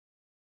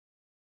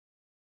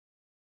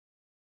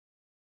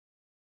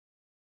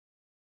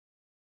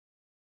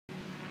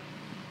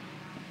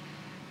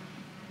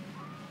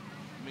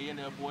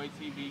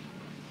MillionaireBoyTV,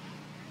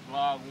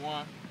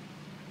 vlog.1.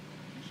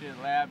 You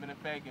shit live in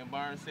effect in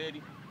Burn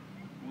City.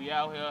 We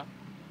out here.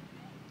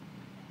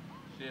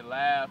 Shit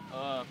live.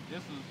 This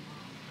is,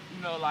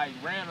 you know, like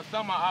random,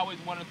 something I always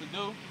wanted to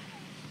do.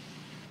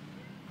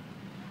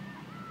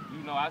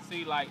 You know, I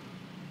see like,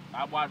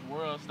 I watch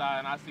World Star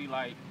and I see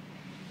like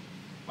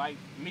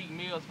Meek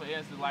Mills, for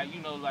instance, like,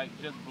 you know, like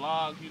just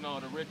vlogs, you know,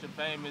 the rich and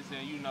famous,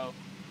 and you know,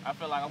 I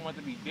feel like I want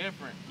to be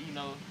different, you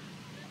know.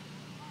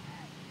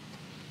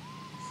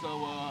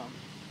 So,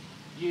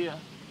 yeah,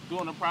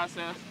 doing the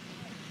process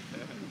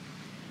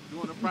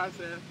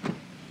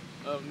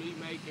of me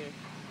making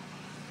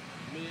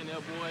Millionaire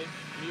Boy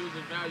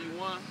Music Value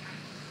 1.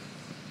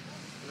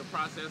 In the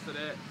process of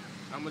that,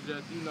 I'm gonna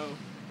just, you know,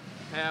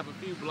 have a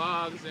few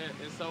blogs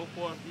and so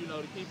forth, you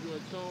know, to keep you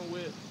in tune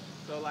with.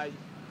 So like,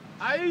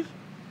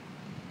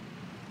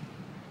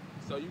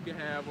 so you can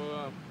have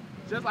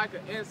just like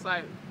an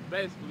insight,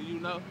 basically, you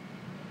know.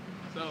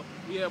 So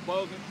we at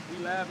Bogan,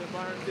 we live in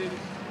Burn City,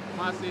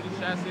 my city,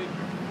 Shot City.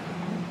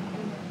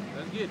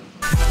 Let's get it.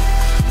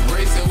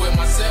 Racing with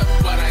myself,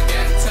 but I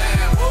got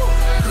time.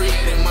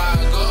 Creating my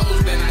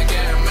goals, then I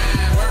got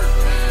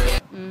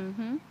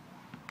mine.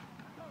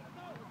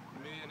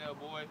 Millionaire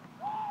Boy,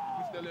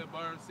 we still in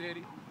Burn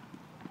City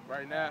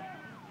right now,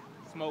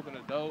 smoking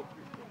a dope.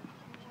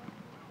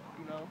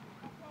 You know,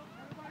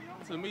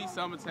 to me,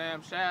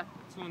 summertime shot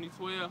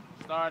 2012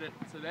 started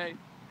today.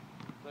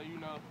 So you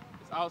know,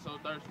 it's also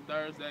Thirsty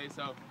Thursday.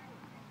 So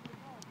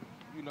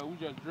you know, we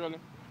just drilling,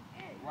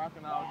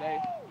 rocking all day,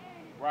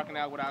 rocking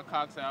out with our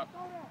cocks out.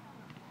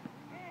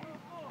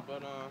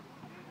 But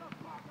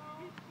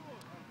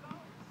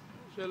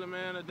chilling,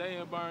 man, a day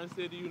in Burn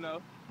City, you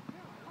know.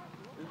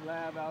 It's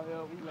live out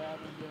here, we live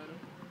together.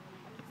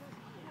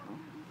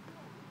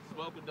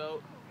 Smoking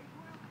dope.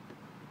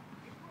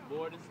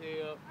 Bored as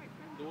hell.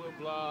 Doing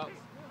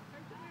vlogs.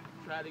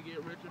 Try to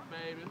get rich and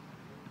famous.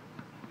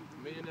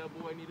 Millionaire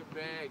Boy need a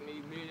bag,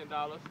 need $1 million.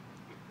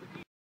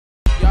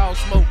 Y'all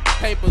smoke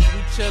papers,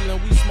 we chillin',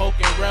 we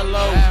smoking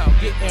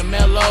Rellos, getting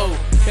mellow.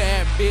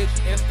 Bad bitch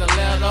in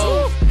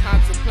stilettos.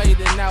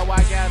 Contemplating now,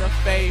 I got a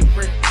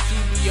favorite. She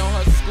be on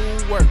her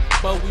schoolwork,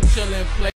 but we chillin', play.